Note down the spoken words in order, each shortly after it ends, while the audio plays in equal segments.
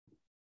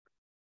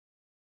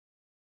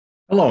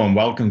Hello and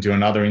welcome to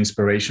another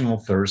Inspirational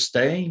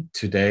Thursday.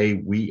 Today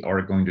we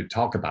are going to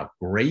talk about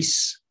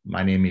grace.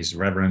 My name is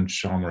Reverend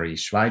Jean-Marie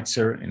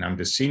Schweitzer, and I'm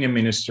the Senior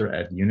Minister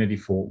at Unity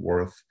Fort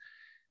Worth,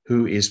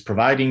 who is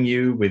providing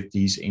you with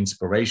these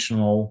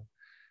inspirational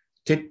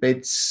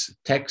tidbits,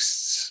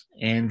 texts,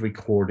 and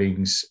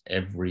recordings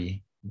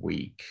every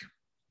week.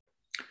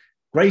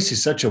 Grace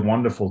is such a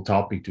wonderful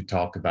topic to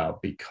talk about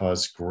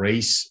because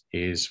grace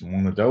is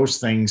one of those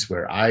things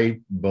where I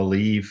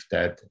believe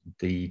that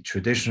the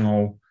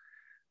traditional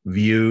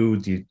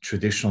religious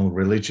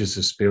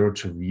or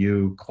spiritual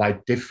view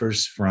quite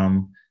differs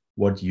from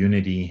what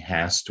Unity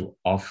has to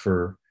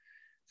offer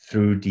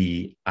through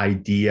the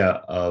idea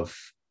of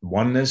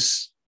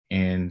oneness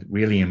and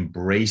really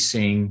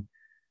embracing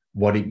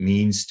what it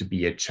means to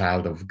be a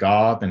child of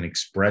God, an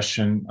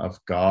expression of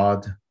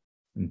God,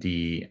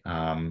 the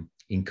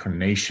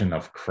incarnation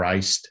of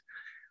Christ,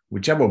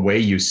 whichever way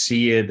you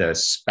see it, a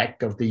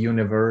speck of the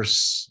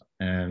universe,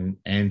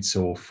 and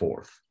so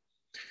forth.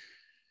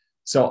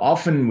 So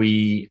often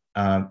we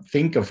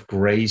think of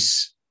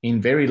grace in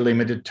very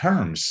limited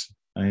terms,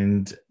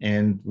 and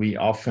we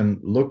often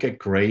look at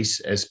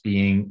grace as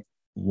being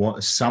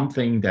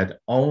something that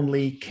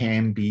only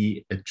can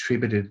be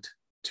attributed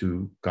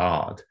to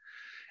God.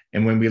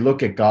 And when we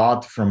look at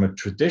God from a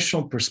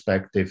traditional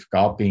perspective,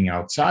 God being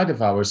outside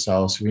of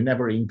ourselves, we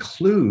never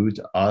include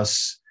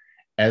us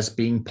as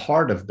being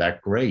part of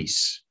that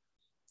grace,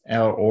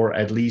 or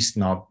at least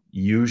not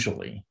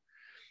usually.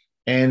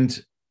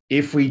 And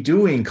if we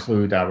do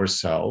include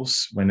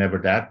ourselves, whenever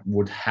that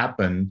would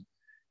happen,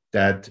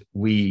 that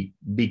we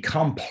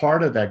become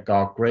part of that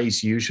God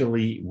grace,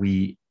 usually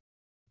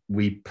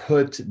we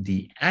put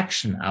the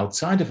action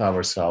outside of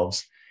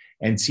ourselves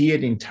and see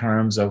it in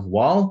terms of,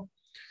 well,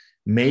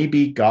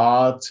 maybe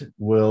God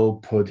will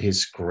put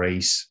his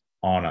grace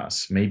on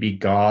us. Maybe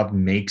God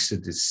makes a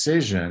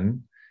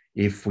decision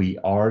if we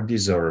are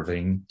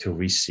deserving to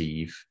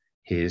receive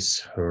his,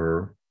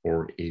 her,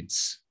 or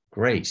its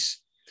grace.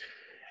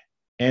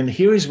 And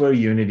here is where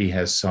Unity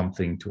has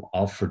something to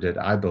offer that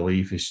I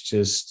believe is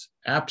just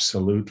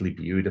absolutely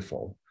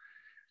beautiful.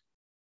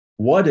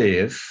 What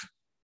if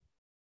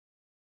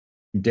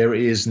there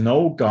is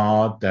no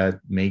God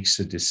that makes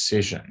a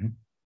decision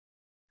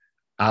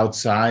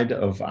outside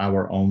of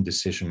our own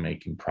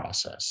decision-making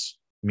process?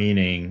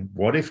 Meaning,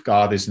 what if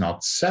God is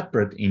not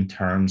separate in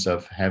terms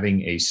of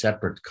having a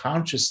separate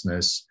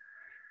consciousness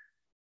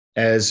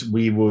as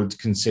we would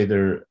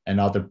consider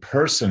another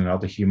person,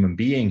 another human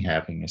being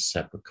having a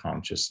separate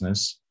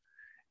consciousness.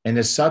 And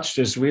as such,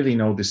 there's really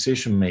no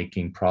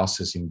decision-making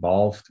process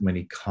involved when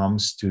it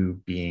comes to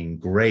being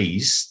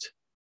graced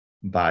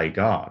by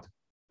God.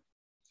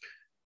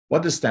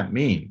 What does that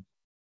mean?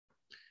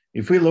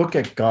 If we look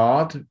at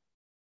God,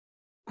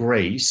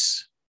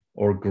 grace,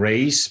 or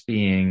grace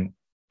being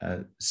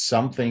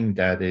something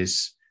that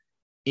is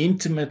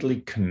intimately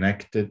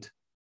connected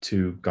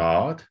to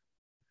God,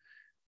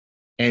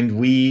 and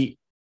we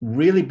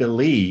really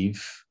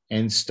believe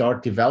and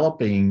start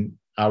developing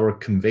our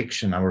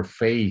conviction, our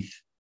faith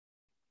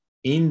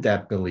in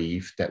that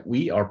belief that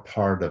we are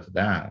part of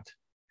that,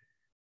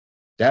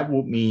 that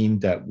would mean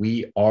that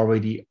we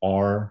already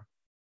are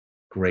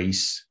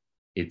grace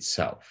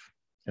itself.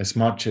 As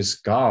much as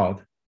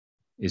God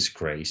is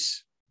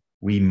grace,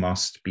 we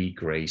must be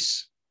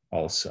grace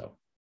also.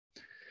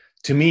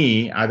 To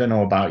me, I don't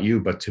know about you,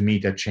 but to me,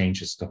 that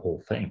changes the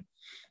whole thing,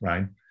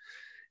 right?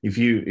 If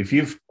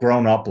you've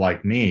grown up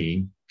like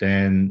me,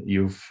 then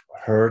you've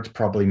heard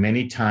probably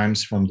many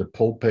times from the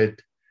pulpit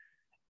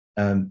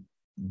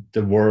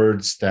the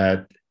words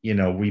that,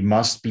 we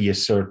must be a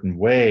certain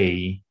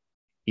way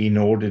in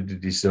order to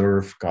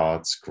deserve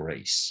God's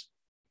grace.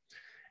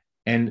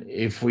 And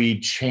if we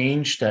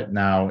change that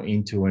now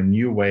into a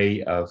new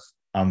way of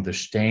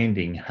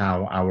understanding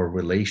how our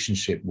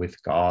relationship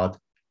with God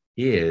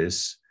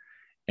is,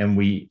 and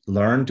we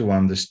learn to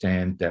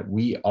understand that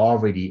we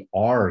already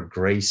are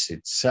grace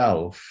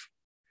itself,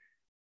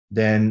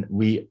 then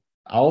we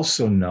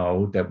also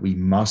know that we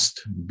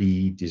must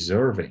be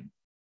deserving.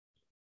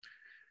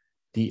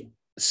 The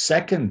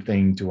second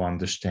thing to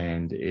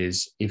understand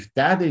is, if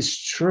that is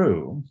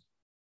true,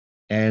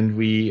 and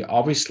we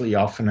obviously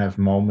often have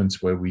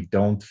moments where we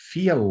don't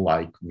feel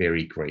like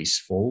very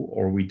graceful,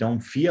 or we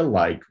don't feel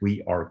like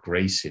we are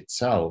grace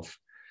itself,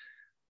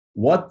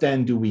 what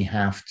then do we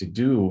have to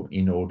do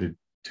in order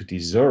to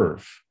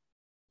deserve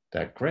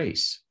that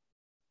grace?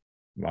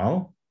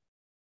 Well,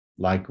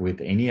 like with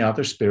any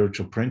other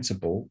spiritual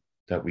principle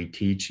that we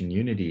teach in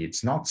Unity,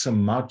 it's not so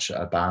much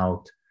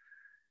about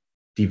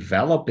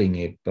developing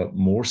it, but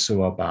more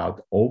so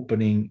about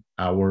opening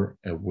our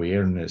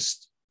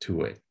awareness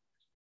to it.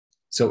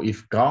 So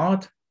if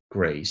God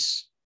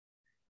grace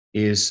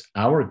is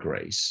our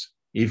grace,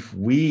 if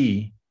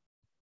we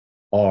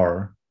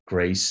are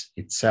grace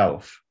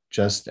itself,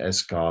 just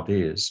as God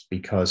is,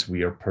 because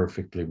we are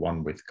perfectly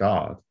one with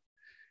God,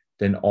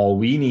 then all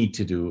we need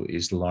to do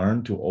is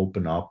learn to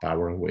open up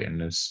our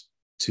awareness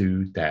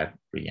to that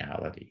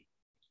reality.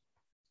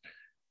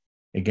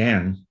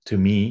 Again, to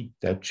me,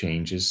 that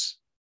changes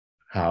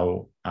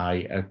how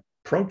I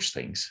approach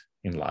things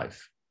in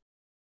life.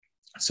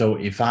 So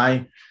if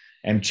I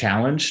am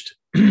challenged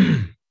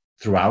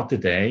throughout the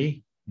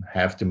day,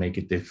 have to make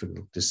a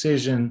difficult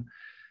decision,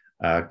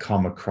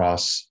 come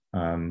across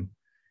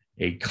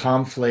a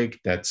conflict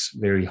that's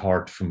very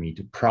hard for me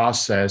to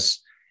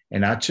process,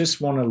 and I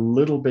just want a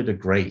little bit of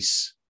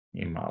grace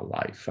in my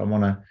life. I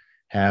want to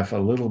have a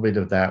little bit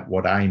of that,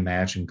 what I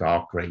imagine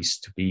God grace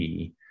to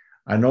be.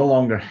 I no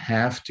longer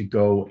have to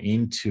go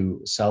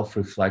into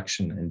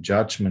self-reflection and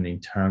judgment in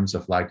terms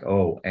of like,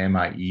 oh, am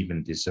I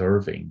even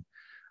deserving?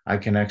 I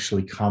can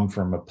actually come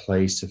from a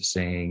place of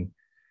saying,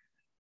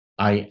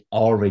 I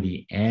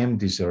already am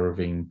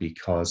deserving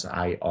because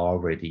I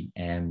already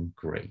am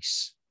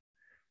grace.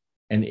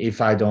 And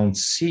if I don't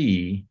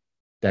see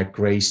that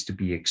grace to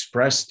be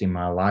expressed in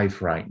my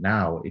life right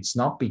now, it's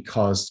not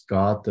because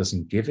God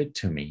doesn't give it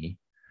to me,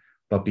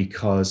 but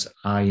because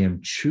I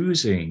am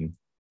choosing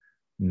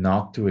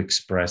not to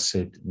express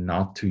it,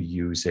 not to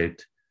use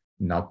it,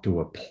 not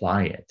to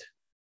apply it.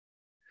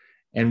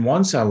 And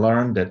once I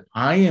learned that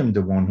I am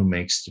the one who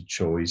makes the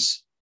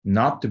choice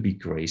not to be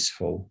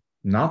graceful,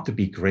 not to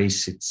be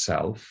grace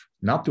itself,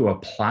 not to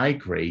apply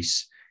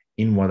grace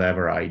in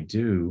whatever I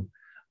do,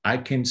 I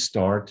can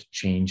start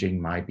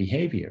changing my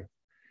behavior.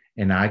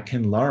 And I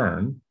can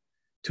learn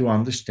to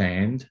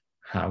understand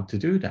how to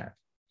do that.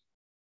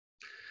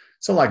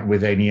 So like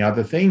with any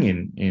other thing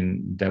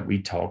in that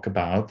we talk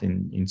about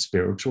in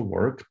spiritual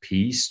work,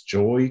 peace,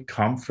 joy,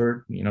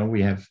 comfort,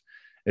 we have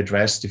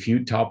addressed a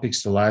few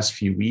topics the last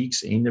few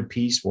weeks, inner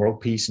peace,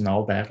 world peace, and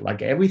all that.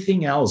 Like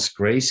everything else,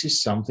 grace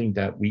is something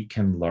that we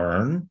can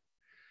learn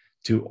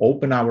to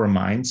open our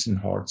minds and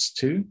hearts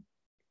to,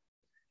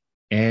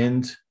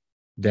 and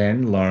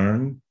then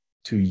learn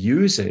to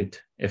use it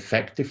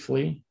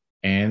effectively.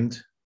 And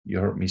you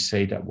heard me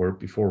say that word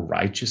before,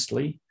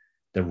 righteously,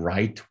 the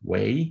right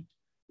way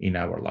in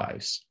our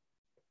lives.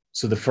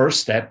 So the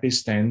first step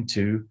is then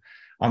to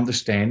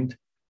understand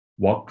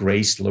what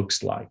grace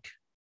looks like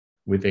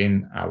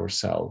within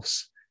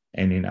ourselves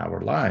and in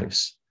our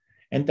lives.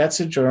 And that's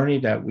a journey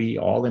that we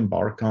all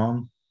embark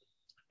on,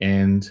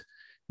 and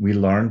we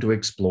learn to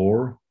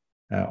explore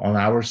on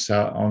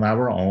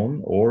our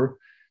own, or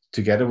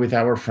together with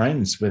our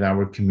friends, with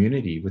our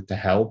community, with the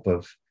help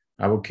of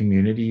our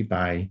community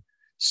by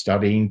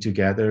studying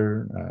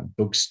together,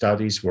 book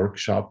studies,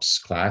 workshops,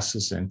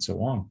 classes, and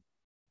so on.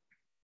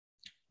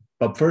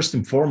 But first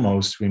and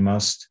foremost, we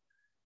must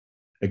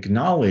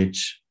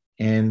acknowledge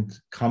and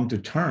come to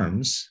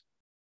terms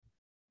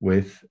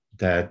with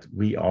that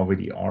we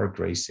already are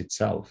grace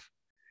itself.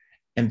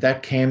 And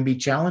that can be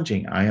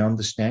challenging. I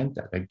understand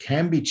that. It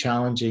can be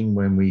challenging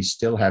when we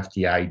still have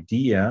the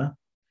idea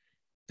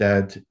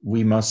that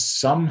we must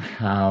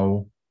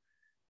somehow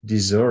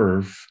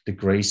deserve the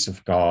grace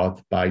of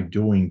God by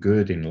doing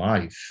good in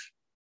life.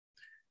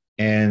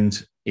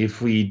 And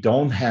if we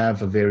don't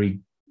have a very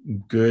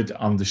good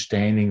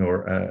understanding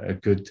or a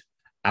good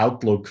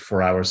outlook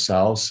for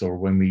ourselves, or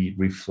when we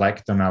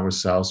reflect on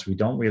ourselves, we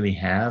don't really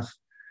have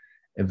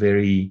a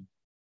very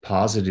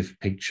positive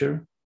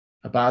picture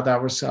about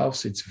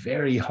ourselves, it's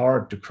very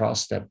hard to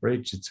cross that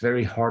bridge. It's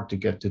very hard to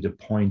get to the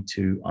point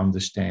to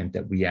understand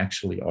that we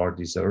actually are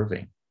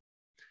deserving.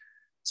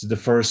 So the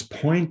first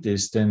point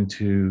is then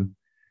to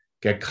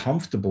get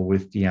comfortable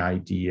with the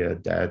idea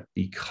that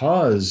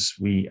because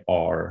we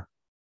are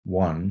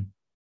one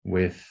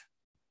with,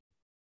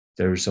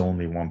 there's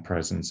only one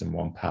presence and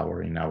one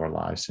power in our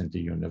lives in the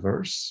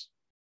universe.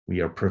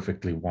 We are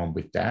perfectly one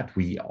with that.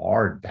 We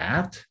are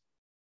that.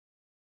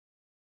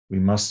 We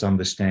must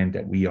understand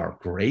that we are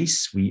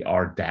grace. We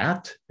are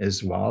that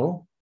as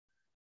well.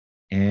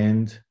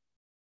 And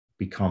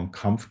become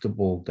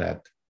comfortable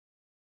that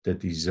the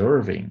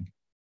deserving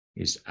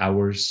is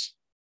ours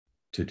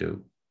to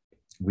do.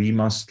 We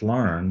must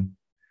learn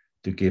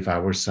to give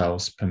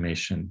ourselves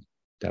permission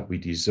that we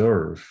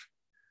deserve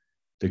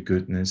the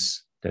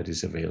goodness that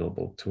is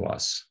available to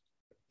us.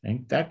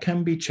 And that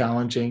can be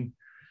challenging.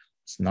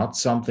 It's not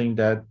something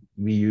that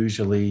we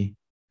usually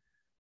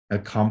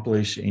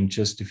accomplish in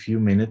just a few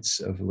minutes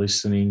of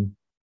listening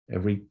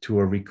to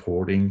a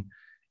recording.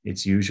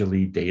 It's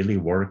usually daily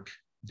work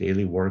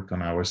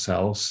on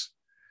ourselves,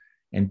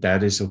 and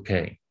that is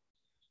okay.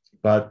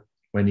 But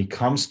when it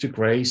comes to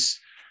grace,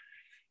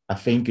 I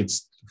think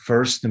it's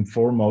first and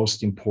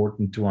foremost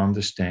important to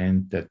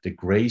understand that the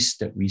grace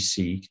that we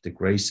seek, the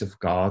grace of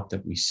God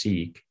that we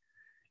seek,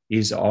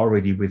 is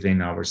already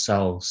within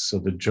ourselves. So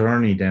the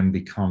journey then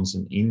becomes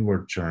an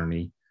inward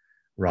journey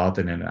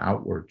rather than an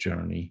outward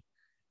journey.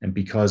 And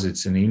because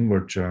it's an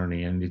inward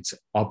journey and it's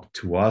up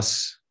to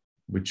us,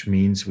 which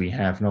means we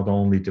have not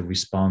only the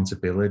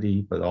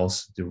responsibility, but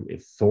also the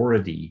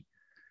authority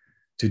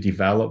to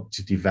develop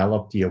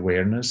the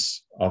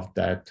awareness of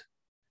that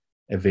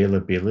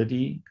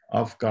availability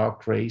of God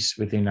grace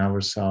within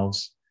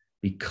ourselves.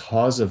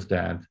 Because of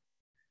that,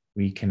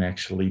 we can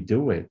actually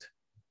do it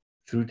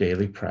through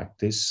daily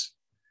practice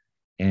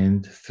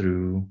and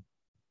through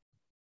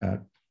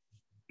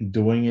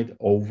doing it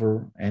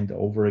over and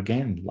over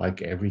again,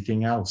 like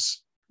everything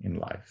else in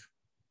life.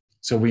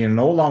 So we are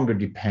no longer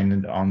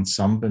dependent on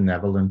some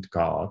benevolent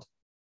God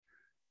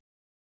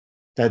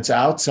that's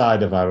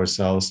outside of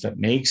ourselves, that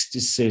makes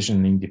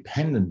decision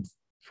independent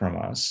from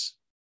us.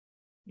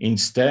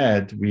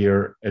 Instead, we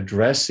are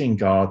addressing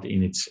God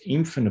in its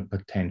infinite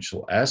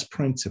potential as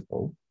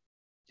principle,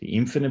 the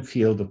infinite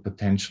field of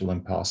potential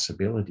and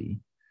possibility.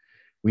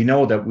 We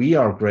know that we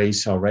are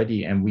grace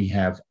already, and we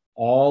have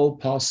all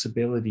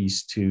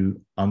possibilities to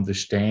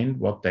understand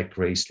what that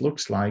grace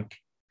looks like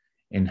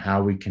and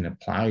how we can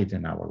apply it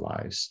in our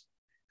lives.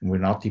 And we're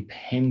not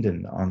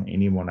dependent on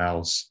anyone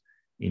else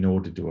in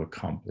order to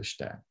accomplish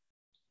that.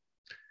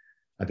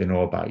 I don't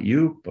know about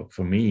you, but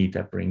for me,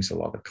 that brings a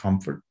lot of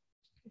comfort.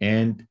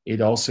 And it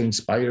also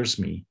inspires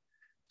me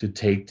to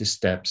take the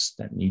steps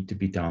that need to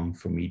be done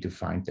for me to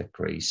find that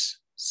grace,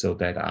 so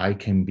that I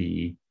can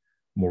be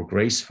more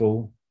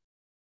graceful,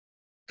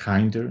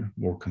 kinder,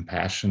 more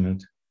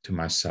compassionate to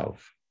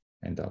myself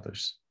and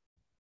others.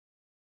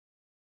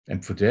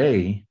 And for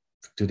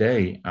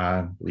today,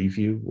 I leave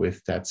you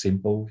with that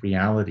simple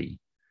reality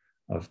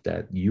of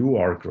that you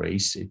are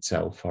grace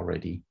itself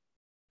already.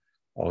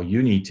 All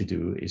you need to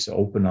do is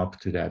open up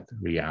to that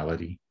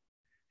reality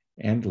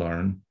and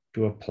learn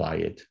to apply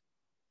it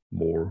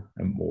more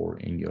and more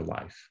in your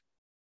life.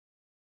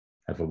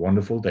 Have a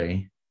wonderful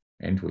day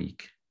and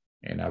week,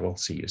 and I will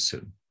see you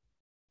soon.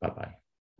 Bye-bye.